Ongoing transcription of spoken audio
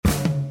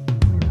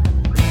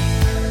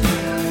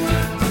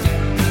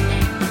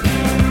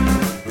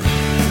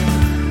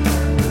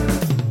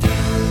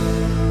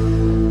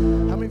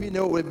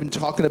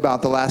talking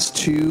about the last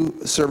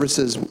 2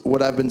 services,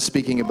 what I've been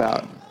speaking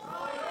about?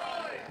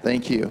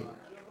 Thank you.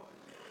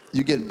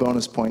 You get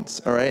bonus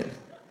points, all right?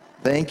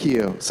 Thank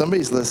you.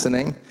 Somebody's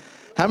listening.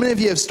 How many of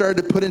you have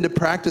started to put into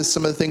practice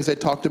some of the things I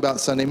talked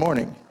about Sunday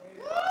morning?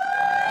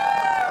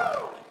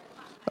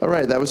 All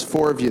right, that was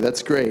 4 of you.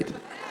 That's great.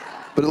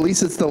 But at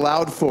least it's the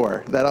loud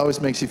 4. That always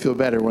makes you feel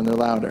better when they're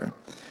louder.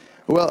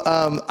 Well,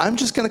 I'm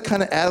just going to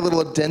kind of add a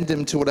little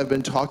addendum to what I've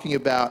been talking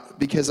about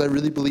because I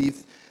really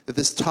believe that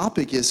this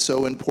topic is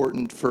so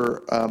important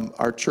for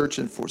our church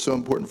and so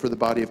important for the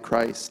body of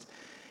Christ.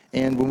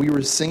 And when we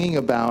were singing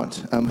about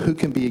who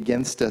can be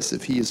against us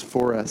if he is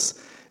for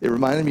us, it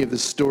reminded me of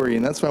this story,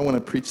 and that's why I want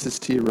to preach this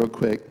to you real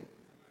quick.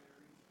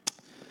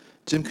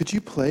 Jim, could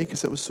you play?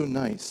 Because that was so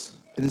nice.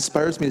 It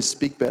inspires me to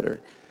speak better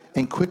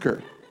and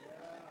quicker.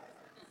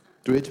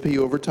 Do we have to pay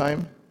you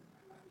overtime?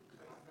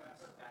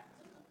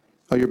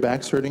 Oh, your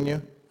back's hurting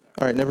you?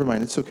 All right, never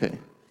mind. It's okay.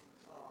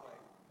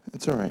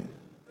 It's all right.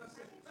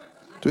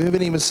 Do we have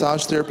any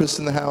massage therapists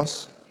in the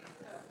house?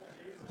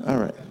 All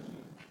right.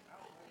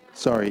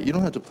 Sorry, you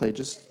don't have to play.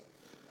 Just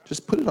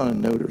put it on a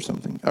note or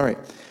something. All right.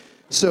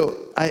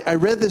 So I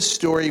read this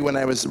story when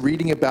I was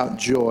reading about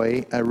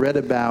joy. I read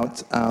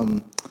about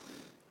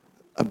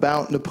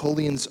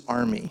Napoleon's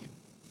army.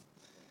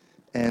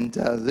 And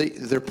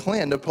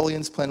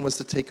Napoleon's plan was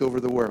to take over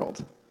the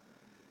world.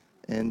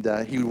 And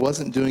he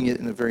wasn't doing it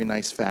in a very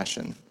nice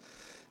fashion.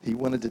 He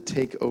wanted to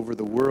take over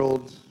the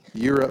world,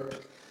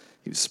 Europe.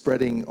 He was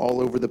spreading all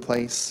over the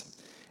place.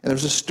 And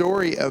there's a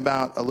story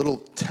about a little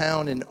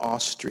town in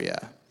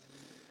Austria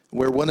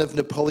where one of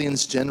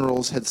Napoleon's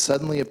generals had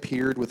suddenly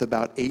appeared with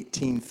about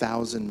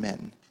 18,000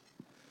 men.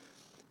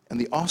 And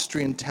the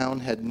Austrian town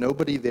had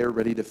nobody there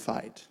ready to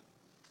fight.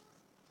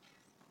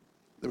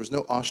 There was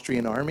no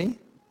Austrian army.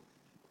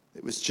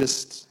 It was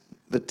just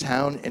the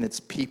town and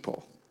its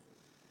people.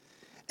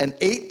 And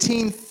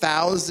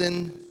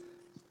 18,000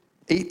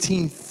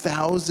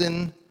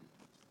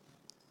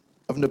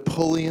 of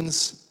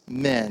Napoleon's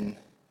men,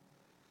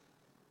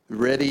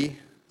 ready,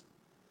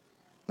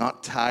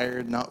 not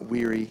tired, not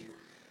weary,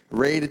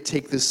 ready to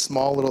take this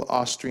small little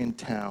Austrian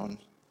town,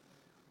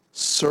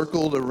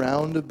 circled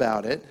around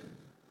about it,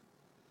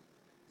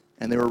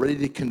 and they were ready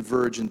to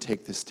converge and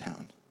take this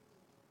town.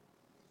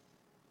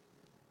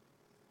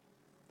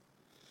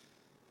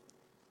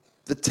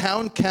 The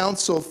town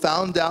council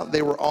found out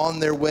they were on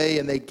their way,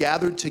 and they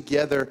gathered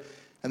together,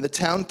 and the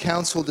town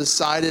council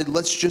decided,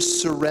 let's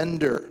just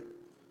surrender.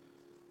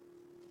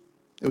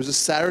 It was a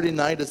Saturday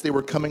night as they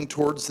were coming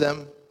towards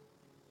them.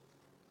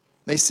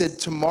 They said,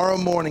 tomorrow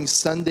morning,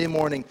 Sunday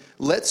morning,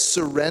 let's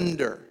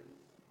surrender.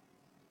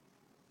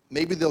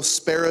 Maybe they'll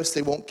spare us.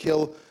 They won't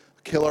kill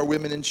our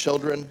women and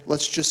children.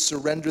 Let's just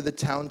surrender the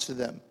town to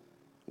them.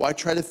 Why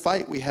try to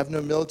fight? We have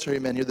no military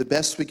men here. The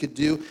best we could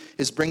do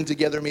is bring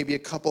together maybe a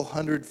couple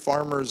hundred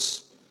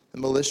farmers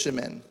and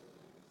militiamen.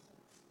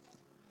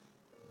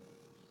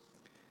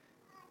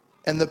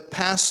 And the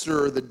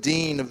pastor or the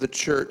dean of the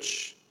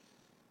church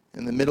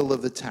in the middle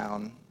of the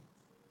town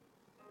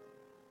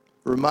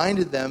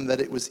reminded them that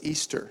it was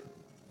Easter.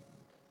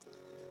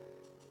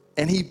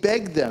 And he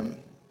begged them.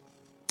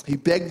 He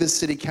begged the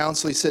city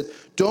council. He said,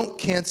 don't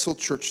cancel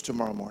church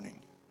tomorrow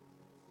morning.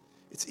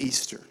 It's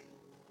Easter.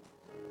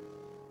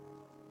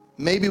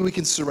 Maybe we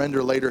can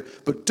surrender later,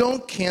 but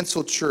don't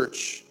cancel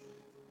church.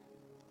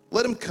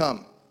 Let them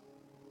come.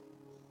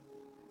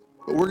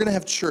 But we're going to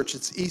have church.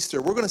 It's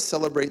Easter. We're going to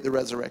celebrate the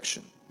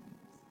resurrection.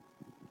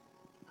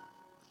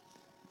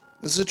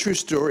 This is a true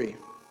story.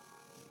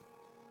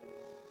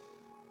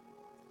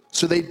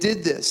 So they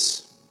did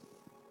this.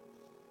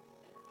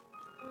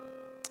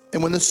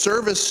 And when the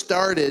service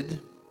started,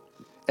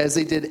 as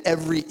they did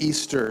every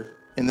Easter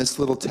in this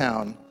little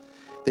town,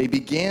 they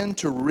began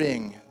to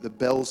ring the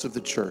bells of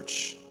the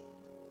church.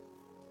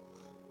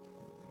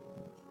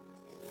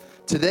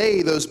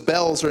 Today, those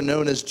bells are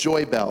known as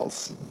joy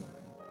bells.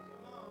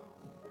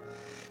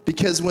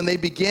 Because when they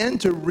began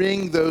to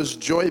ring those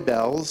joy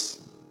bells,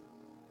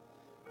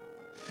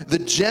 the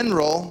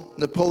general,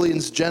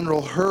 Napoleon's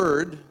general,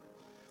 heard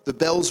the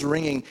bells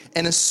ringing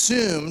and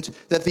assumed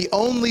that the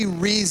only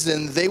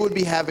reason they would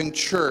be having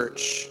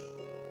church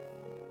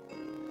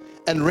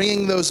and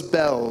ringing those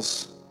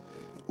bells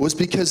was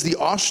because the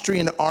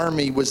Austrian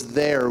army was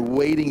there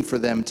waiting for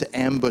them to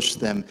ambush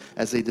them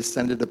as they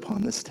descended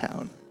upon this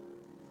town.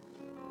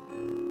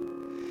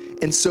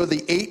 And so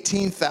the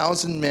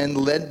 18,000 men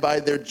led by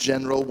their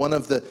general, one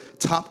of the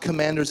top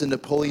commanders in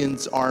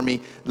Napoleon's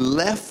army,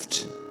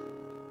 left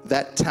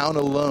that town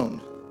alone.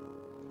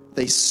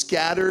 They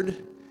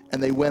scattered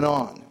and they went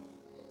on.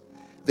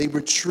 They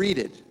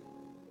retreated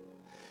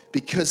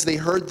because they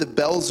heard the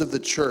bells of the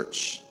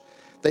church.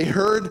 They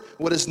heard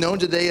what is known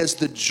today as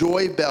the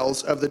joy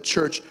bells of the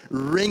church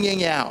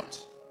ringing out.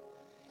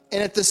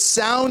 And at the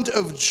sound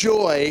of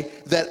joy,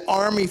 that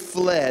army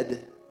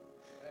fled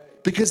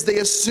because they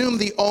assumed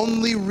the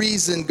only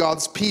reason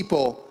God's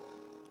people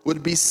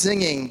would be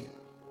singing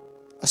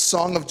a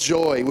song of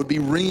joy, would be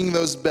ringing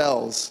those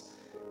bells,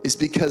 is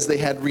because they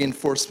had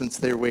reinforcements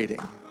there waiting.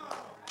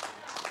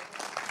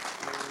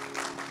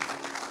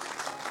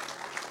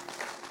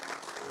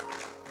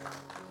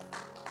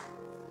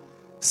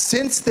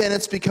 Since then,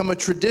 it's become a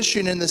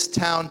tradition in this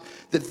town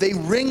that they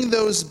ring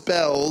those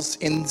bells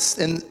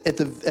at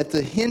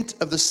the hint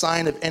of the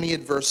sign of any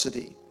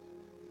adversity.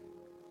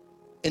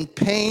 In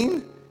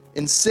pain,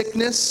 in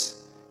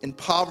sickness, in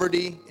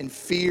poverty, in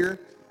fear,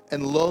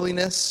 and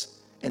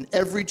loneliness, and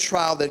every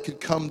trial that could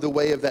come the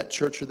way of that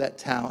church or that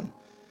town,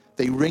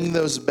 they ring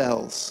those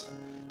bells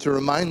to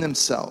remind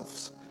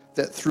themselves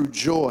that through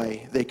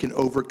joy they can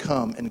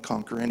overcome and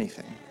conquer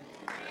anything.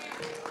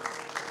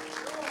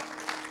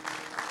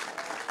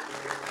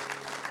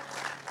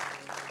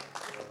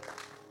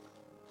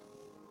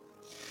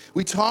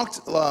 We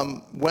talked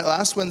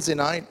last Wednesday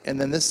night and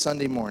then this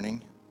Sunday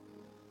morning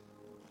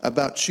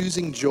about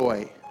choosing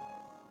joy.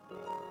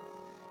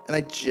 And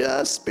I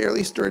just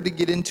barely started to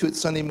get into it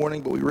Sunday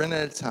morning, but we ran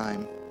out of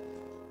time,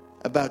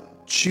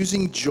 about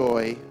choosing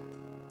joy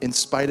in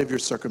spite of your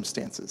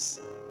circumstances.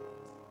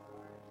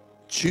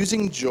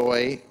 Choosing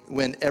joy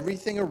when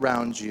everything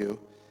around you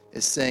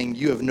is saying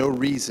you have no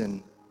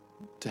reason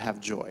to have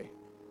joy.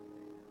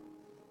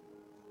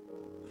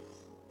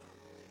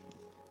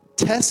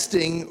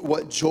 Testing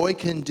what joy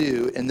can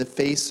do in the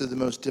face of the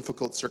most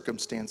difficult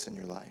circumstance in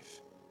your life.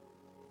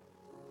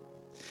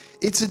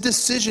 It's a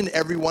decision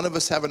every one of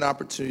us have an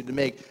opportunity to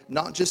make,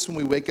 not just when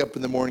we wake up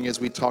in the morning as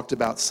we talked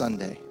about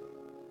Sunday.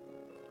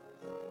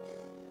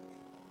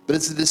 But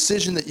it's a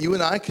decision that you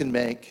and I can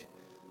make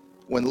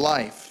when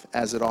life,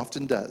 as it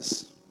often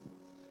does,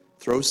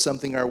 throws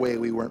something our way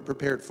we weren't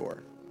prepared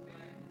for.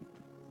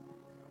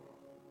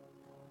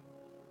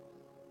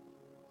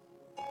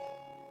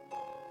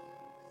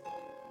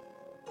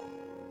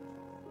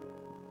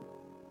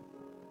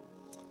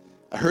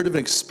 I heard of an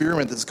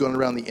experiment that's going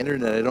around the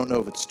internet. I don't know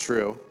if it's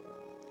true,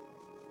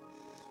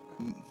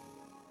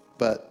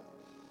 but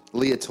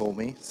Leah told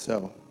me,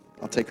 so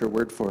I'll take her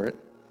word for it,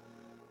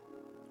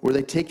 where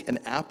they take an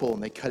apple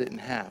and they cut it in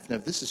half. Now,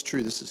 if this is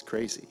true, this is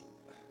crazy.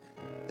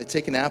 They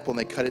take an apple and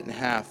they cut it in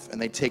half,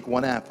 and they take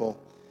one apple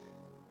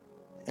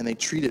and they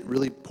treat it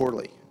really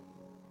poorly.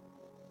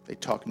 They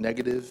talk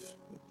negative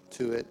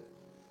to it.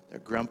 They're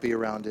grumpy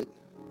around it.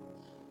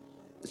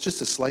 It's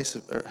just a slice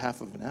of, or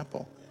half of an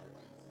apple.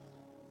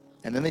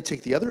 And then they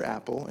take the other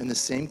apple in the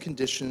same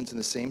conditions, in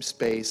the same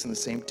space, in the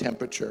same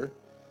temperature,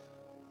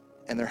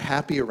 and they're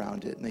happy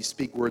around it, and they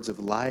speak words of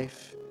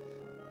life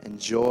and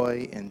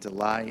joy and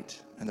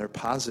delight, and they're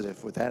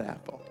positive with that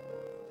apple.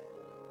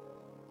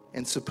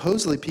 And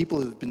supposedly people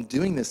have been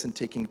doing this and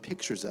taking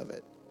pictures of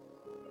it.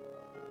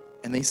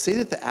 And they say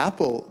that the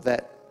apple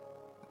that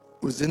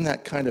was in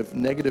that kind of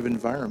negative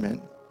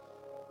environment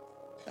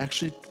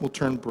actually will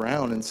turn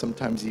brown and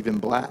sometimes even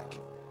black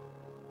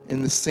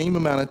in the same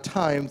amount of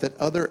time that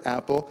other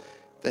apple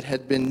that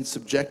had been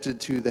subjected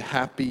to the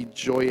happy,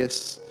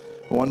 joyous,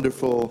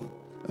 wonderful,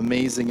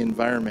 amazing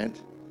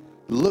environment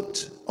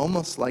looked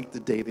almost like the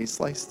day they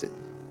sliced it.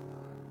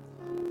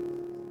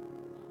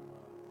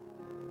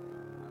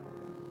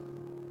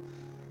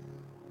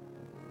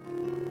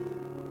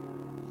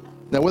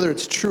 Now, whether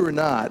it's true or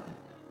not,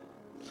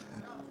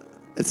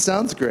 it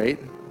sounds great,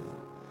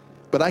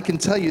 but I can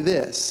tell you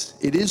this,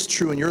 it is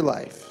true in your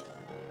life.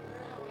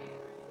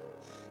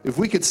 If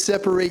we could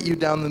separate you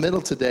down the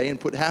middle today and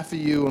put half of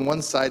you on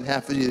one side and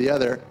half of you the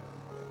other,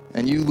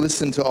 and you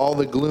listen to all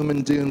the gloom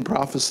and doom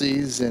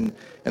prophecies and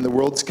the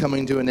world's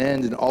coming to an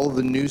end and all of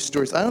the news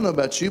stories. I don't know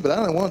about you, but I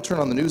don't want to turn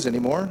on the news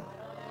anymore.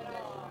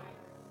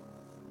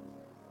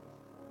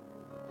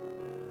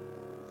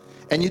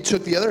 And you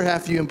took the other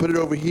half of you and put it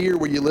over here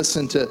where you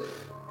listen to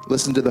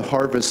the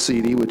Harvest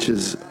CD, which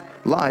is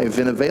live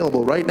and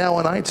available right now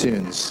on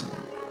iTunes.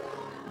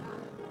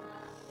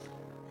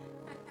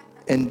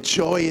 And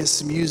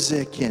joyous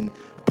music and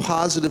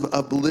positive,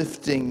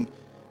 uplifting,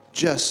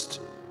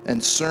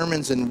 and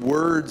sermons and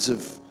words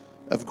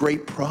of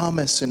great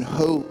promise and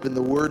hope in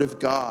the Word of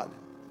God.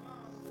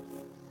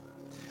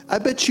 I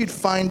bet you'd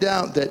find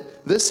out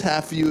that this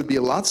half of you would be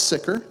a lot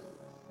sicker,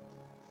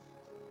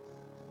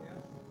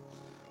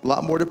 a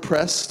lot more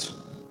depressed,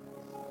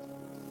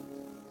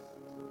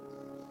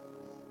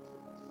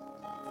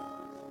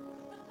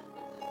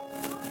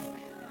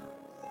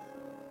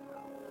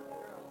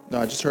 No,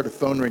 I just heard a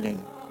phone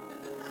ringing.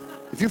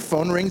 If your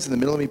phone rings in the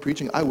middle of me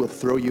preaching, I will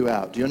throw you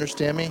out. Do you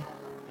understand me?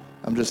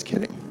 I'm just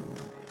kidding.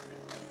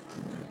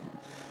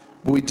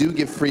 But we do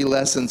give free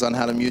lessons on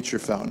how to mute your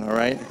phone, all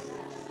right?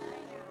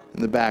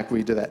 In the back,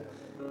 we do that.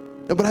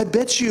 No, but I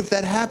bet you if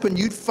that happened,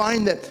 you'd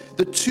find that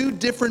the two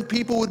different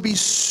people would be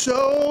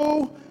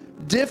so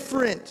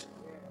different.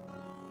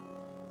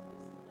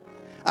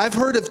 I've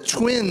heard of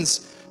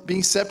twins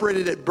being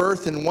separated at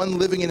birth and one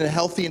living in a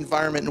healthy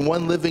environment and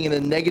one living in a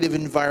negative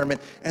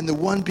environment, and the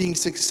one being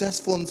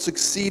successful and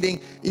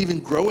succeeding, even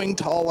growing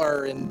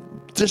taller and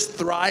just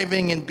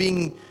thriving and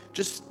being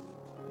just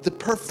the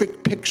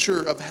perfect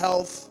picture of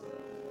health,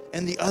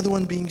 and the other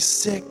one being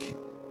sick,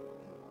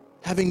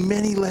 having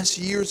many less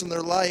years in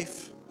their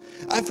life.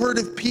 I've heard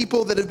of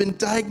people that have been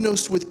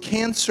diagnosed with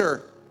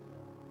cancer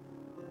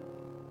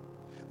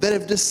that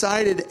have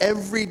decided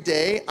every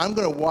day, I'm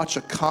going to watch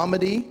a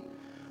comedy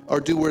or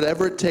do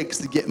whatever it takes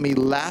to get me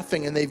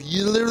laughing. And they've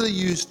literally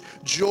used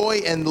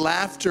joy and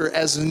laughter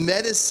as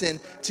medicine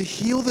to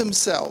heal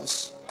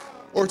themselves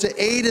or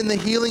to aid in the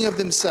healing of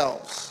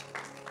themselves.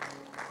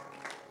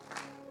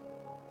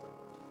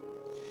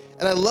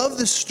 And I love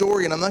this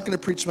story, and I'm not going to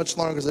preach much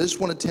longer because I just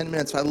wanted 10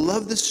 minutes. I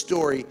love this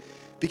story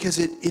because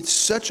it's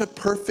such a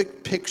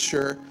perfect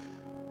picture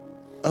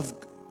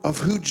of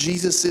who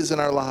Jesus is in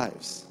our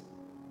lives.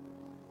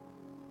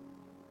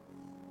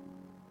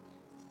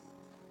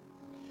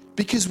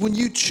 Because when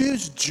you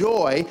choose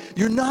joy,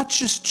 you're not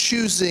just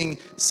choosing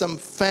some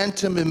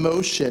phantom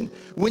emotion.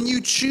 When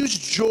you choose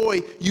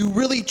joy, you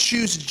really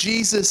choose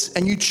Jesus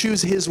and you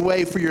choose his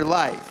way for your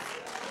life.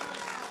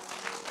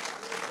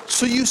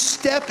 So you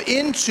step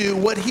into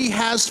what he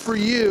has for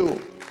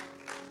you.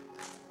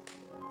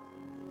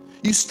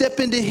 You step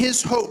into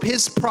his hope,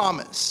 his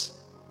promise.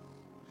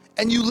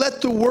 And you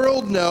let the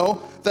world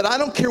know that I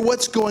don't care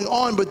what's going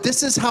on, but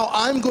this is how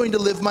I'm going to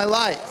live my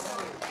life.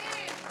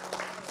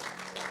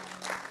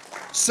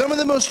 Some of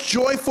the most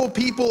joyful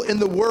people in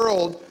the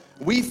world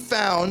we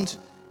found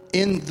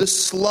in the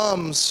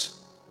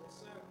slums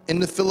in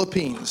the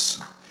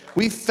Philippines.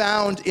 We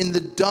found in the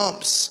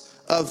dumps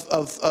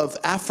of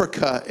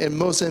Africa and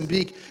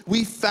Mozambique.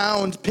 We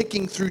found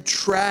picking through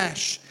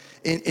trash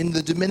in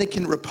the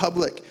Dominican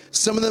Republic.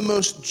 Some of the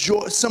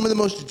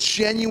most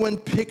genuine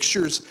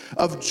pictures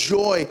of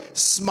joy,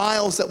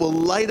 smiles that will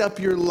light up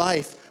your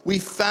life. We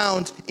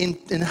found in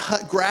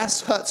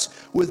grass huts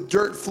with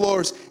dirt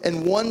floors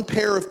and one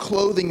pair of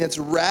clothing that's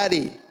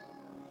ratty.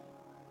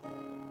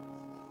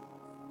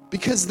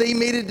 Because they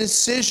made a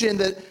decision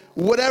that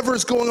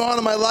whatever's going on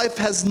in my life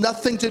has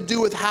nothing to do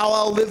with how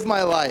I'll live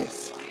my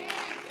life.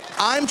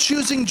 I'm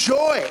choosing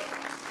joy.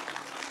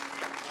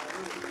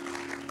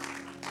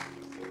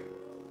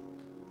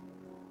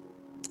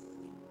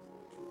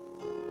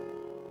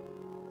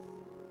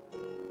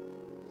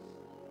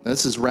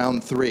 This is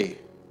round 3.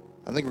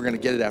 I think we're going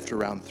to get it after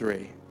round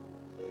 3.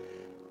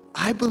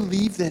 I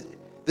believe that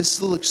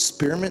this little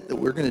experiment that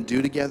we're going to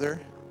do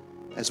together,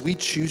 as we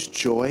choose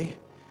joy,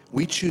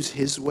 we choose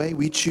his way,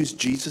 we choose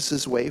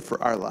Jesus's way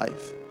for our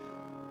life,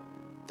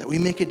 that we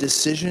make a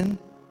decision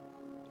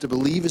to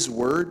believe his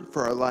word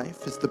for our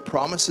life, the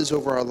promises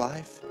over our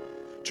life,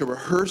 to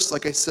rehearse,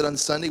 like I said on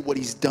Sunday, what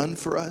he's done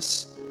for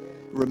us.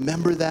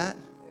 Remember that.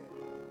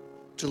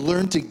 To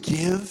learn to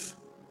give,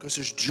 because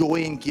there's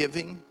joy in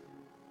giving.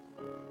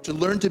 To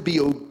learn to be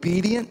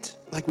obedient,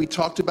 like we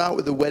talked about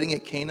with the wedding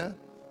at Cana.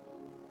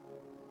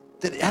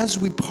 That as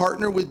we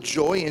partner with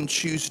joy and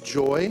choose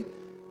joy,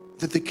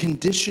 that the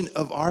condition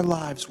of our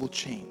lives will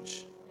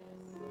change.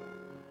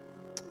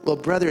 Well,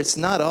 brother, it's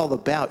not all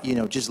about,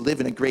 just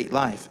living a great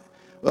life.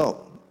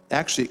 Well,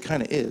 actually, it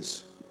kind of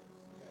is.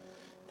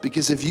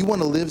 Because if you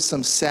want to live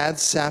some sad,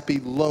 sappy,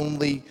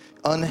 lonely,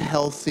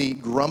 unhealthy,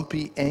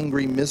 grumpy,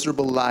 angry,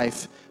 miserable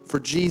life for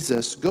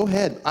Jesus, go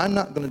ahead. I'm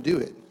not going to do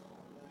it.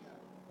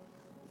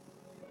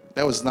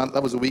 That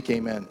was a weak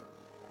amen.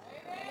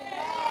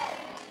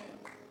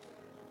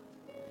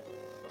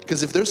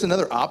 Because if there's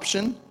another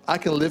option, I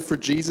can live for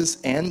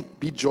Jesus and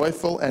be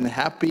joyful and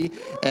happy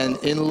and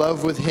in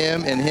love with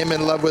him and him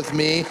in love with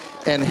me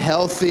and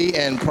healthy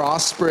and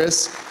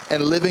prosperous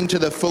and living to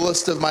the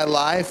fullest of my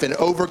life and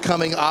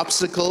overcoming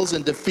obstacles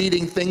and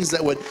defeating things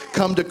that would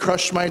come to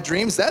crush my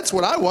dreams. That's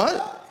what I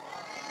want.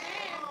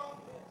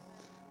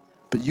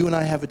 But you and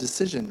I have a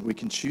decision. We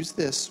can choose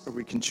this or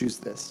we can choose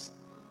this.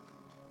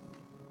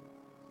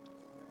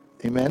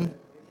 Amen?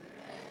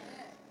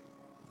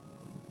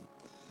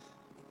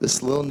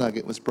 This little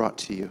nugget was brought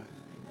to you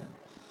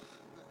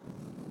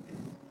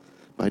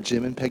by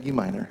Jim and Peggy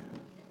Miner,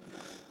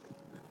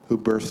 who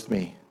birthed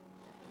me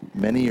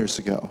many years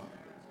ago.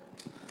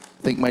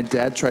 I think my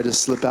dad tried to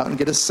slip out and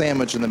get a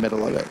sandwich in the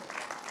middle of it,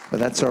 but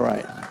that's all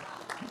right.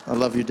 I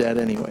love your dad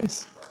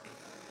anyways.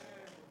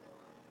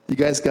 You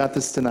guys got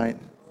this tonight?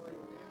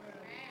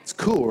 It's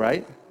cool,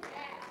 right?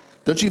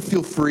 Don't you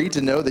feel free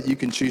to know that you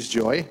can choose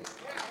joy?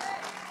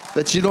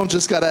 That you don't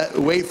just gotta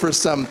wait for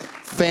some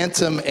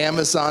phantom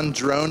Amazon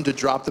drone to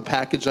drop the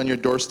package on your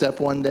doorstep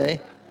one day.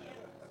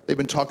 They've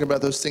been talking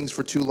about those things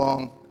for too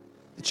long.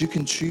 That you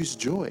can choose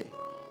joy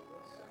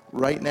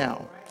right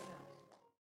now.